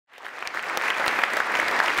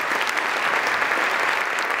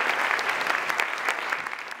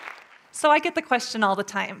So I get the question all the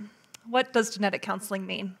time, what does genetic counseling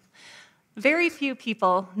mean? Very few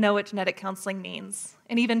people know what genetic counseling means,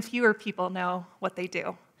 and even fewer people know what they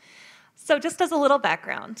do. So just as a little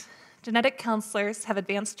background, genetic counselors have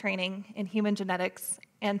advanced training in human genetics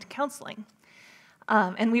and counseling,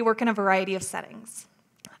 and we work in a variety of settings.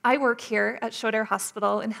 I work here at Shodair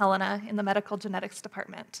Hospital in Helena in the medical genetics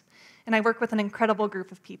department, and I work with an incredible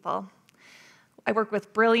group of people. I work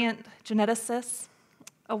with brilliant geneticists,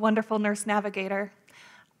 a wonderful nurse navigator,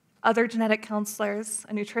 other genetic counselors,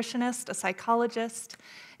 a nutritionist, a psychologist,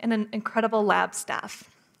 and an incredible lab staff.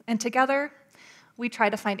 And together, we try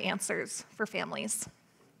to find answers for families.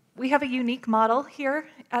 We have a unique model here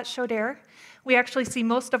at Shodair. We actually see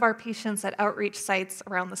most of our patients at outreach sites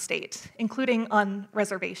around the state, including on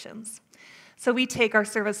reservations. So we take our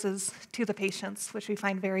services to the patients, which we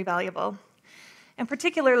find very valuable. And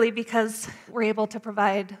particularly because we're able to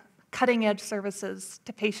provide cutting-edge services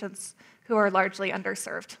to patients who are largely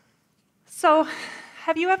underserved. So,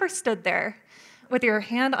 have you ever stood there with your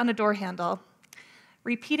hand on a door handle,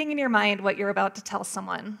 repeating in your mind what you're about to tell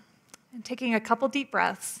someone, and taking a couple deep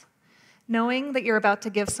breaths, knowing that you're about to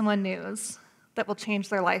give someone news that will change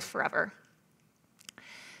their life forever?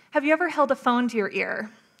 Have you ever held a phone to your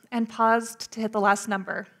ear and paused to hit the last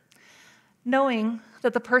number, knowing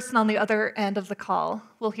that the person on the other end of the call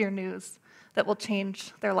will hear news that will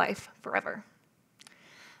change their life forever?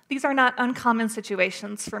 These are not uncommon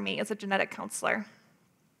situations for me as a genetic counselor.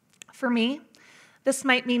 For me, this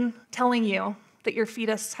might mean telling you that your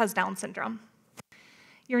fetus has Down syndrome.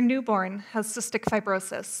 Your newborn has cystic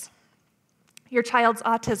fibrosis. Your child's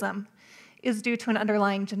autism is due to an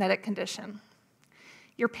underlying genetic condition.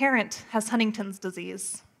 Your parent has Huntington's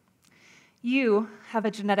disease. You have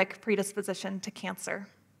a genetic predisposition to cancer.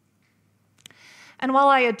 And while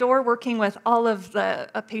I adore working with all of the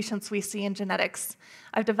patients we see in genetics,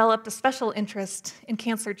 I've developed a special interest in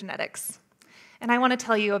cancer genetics. And I want to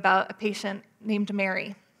tell you about a patient named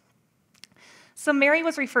Mary. So Mary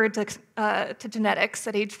was referred to genetics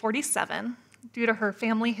at age 47 due to her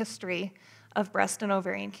family history of breast and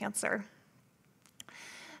ovarian cancer.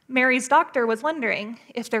 Mary's doctor was wondering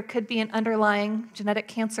if there could be an underlying genetic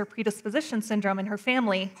cancer predisposition syndrome in her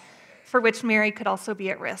family for which Mary could also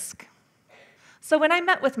be at risk. So when I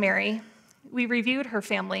met with Mary, we reviewed her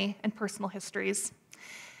family and personal histories.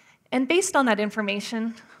 And based on that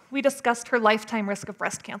information, we discussed her lifetime risk of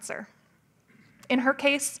breast cancer. In her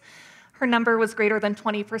case, her number was greater than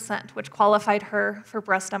 20%, which qualified her for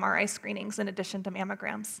breast MRI screenings in addition to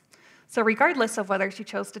mammograms. So regardless of whether she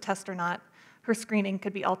chose to test or not, her screening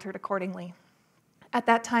could be altered accordingly. At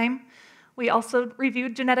that time, we also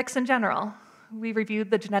reviewed genetics in general. We reviewed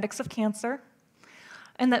the genetics of cancer,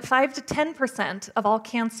 and that 5 to 10% of all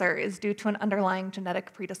cancer is due to an underlying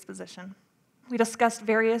genetic predisposition. We discussed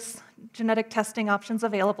various genetic testing options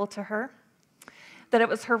available to her, that it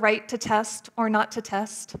was her right to test or not to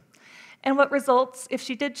test, and what results, if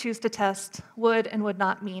she did choose to test, would and would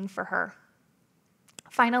not mean for her.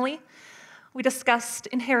 Finally, we discussed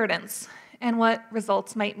inheritance and what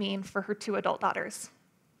results might mean for her 2 adult daughters.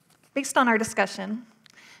 Based on our discussion,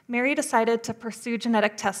 Mary decided to pursue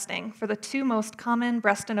genetic testing for the 2 most common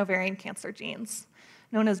breast and ovarian cancer genes,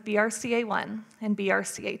 known as BRCA1 and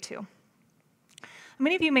BRCA2.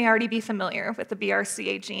 Many of you may already be familiar with the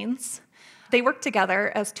BRCA genes. They work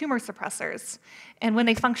together as tumor suppressors, and when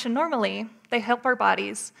they function normally, they help our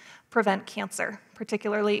bodies prevent cancer,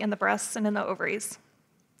 particularly in the breasts and in the ovaries.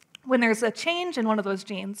 When there's a change in one of those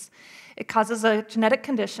genes, it causes a genetic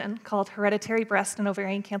condition called hereditary breast and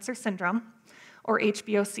ovarian cancer syndrome, or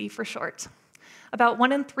HBOC for short. About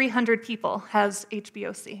 1 in 300 people has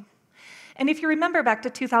HBOC. And if you remember back to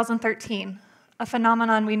 2013, a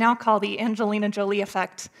phenomenon we now call the Angelina Jolie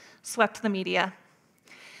effect swept the media.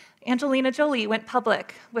 Angelina Jolie went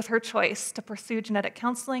public with her choice to pursue genetic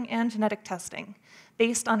counseling and genetic testing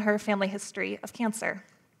based on her family history of cancer.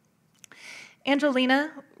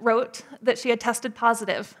 Angelina wrote that she had tested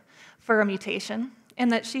positive for a mutation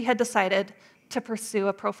and that she had decided to pursue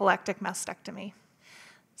a prophylactic mastectomy.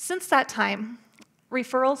 Since that time,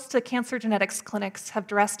 referrals to cancer genetics clinics have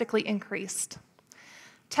drastically increased.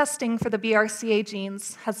 Testing for the BRCA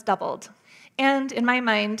genes has doubled. And in my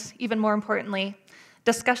mind, even more importantly,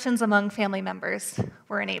 discussions among family members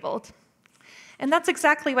were enabled. And that's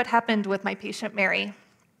exactly what happened with my patient Mary,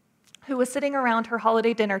 who was sitting around her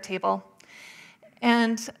holiday dinner table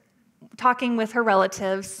and talking with her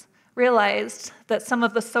relatives, realized that some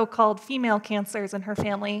of the so-called female cancers in her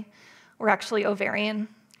family were actually ovarian,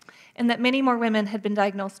 and that many more women had been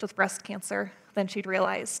diagnosed with breast cancer than she'd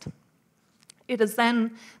realized. It is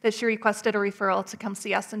then that she requested a referral to come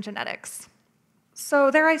see us in genetics.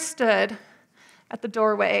 So there I stood at the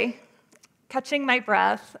doorway, catching my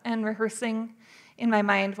breath and rehearsing in my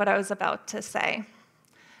mind what I was about to say,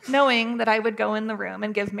 knowing that I would go in the room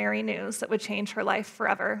and give Mary news that would change her life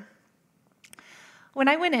forever. When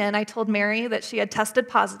I went in, I told Mary that she had tested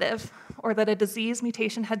positive, or that a disease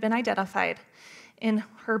mutation had been identified in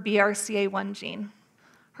her BRCA1 gene.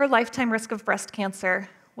 Her lifetime risk of breast cancer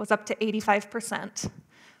was up to 85%.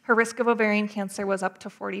 Her risk of ovarian cancer was up to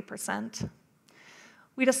 40%.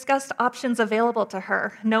 We discussed options available to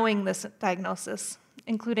her, knowing this diagnosis,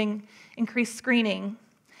 including increased screening,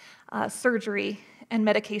 surgery, and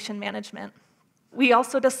medication management. We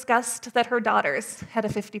also discussed that her daughters had a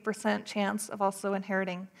 50% chance of also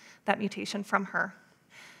inheriting that mutation from her.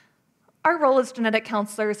 Our role as genetic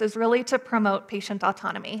counselors is really to promote patient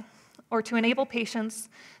autonomy, or to enable patients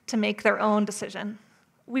to make their own decision.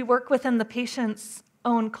 We work within the patient's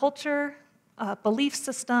own culture, belief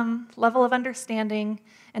system, level of understanding,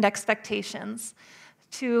 and expectations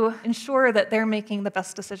to ensure that they're making the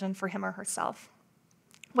best decision for him or herself.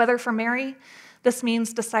 Whether for Mary, this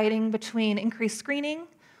means deciding between increased screening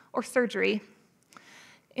or surgery.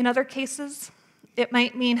 In other cases, it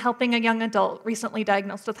might mean helping a young adult recently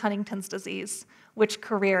diagnosed with Huntington's disease, which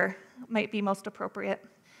career might be most appropriate.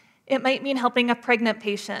 It might mean helping a pregnant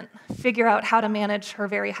patient figure out how to manage her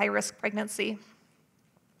very high-risk pregnancy.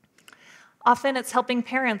 Often it's helping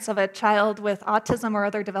parents of a child with autism or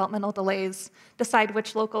other developmental delays decide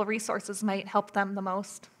which local resources might help them the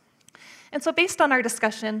most. And so based on our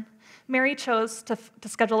discussion, Mary chose to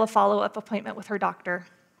schedule a follow-up appointment with her doctor.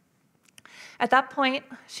 At that point,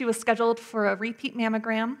 she was scheduled for a repeat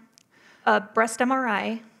mammogram, a breast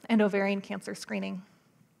MRI, and ovarian cancer screening.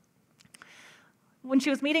 When she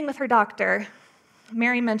was meeting with her doctor,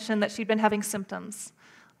 Mary mentioned that she'd been having symptoms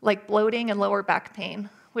like bloating and lower back pain,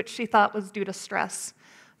 which she thought was due to stress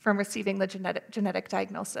from receiving the genetic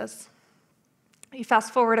diagnosis. You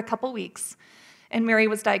fast forward a couple weeks, and Mary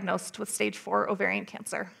was diagnosed with stage 4 ovarian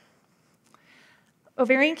cancer.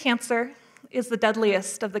 Ovarian cancer is the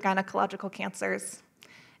deadliest of the gynecological cancers,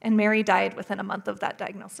 and Mary died within a month of that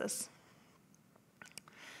diagnosis.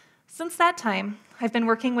 Since that time, I've been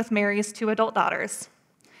working with Mary's 2 adult daughters,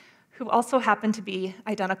 who also happen to be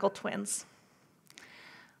identical twins.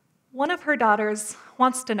 One of her daughters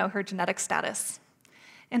wants to know her genetic status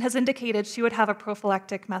and has indicated she would have a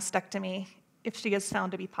prophylactic mastectomy if she is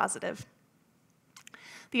found to be positive.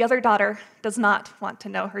 The other daughter does not want to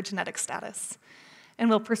know her genetic status and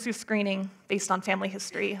will pursue screening based on family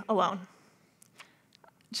history alone.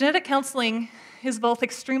 Genetic counseling is both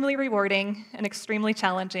extremely rewarding and extremely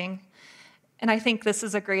challenging, and I think this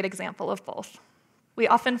is a great example of both. We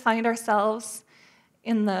often find ourselves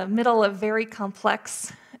in the middle of very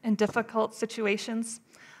complex and difficult situations,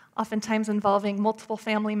 oftentimes involving multiple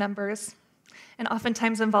family members, and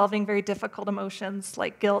oftentimes involving very difficult emotions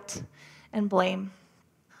like guilt and blame.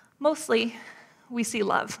 Mostly, we see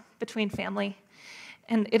love between family,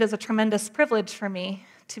 and it is a tremendous privilege for me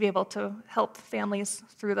to be able to help families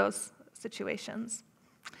through those situations.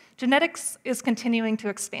 Genetics is continuing to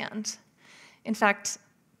expand. In fact,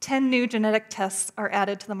 10 new genetic tests are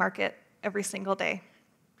added to the market every single day.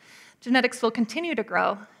 Genetics will continue to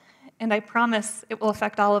grow, and I promise it will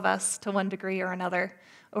affect all of us to one degree or another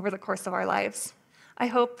over the course of our lives. I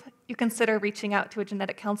hope you consider reaching out to a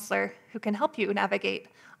genetic counselor who can help you navigate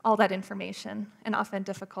all that information in often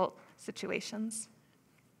difficult situations.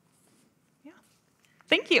 Yeah.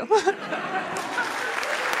 Thank you.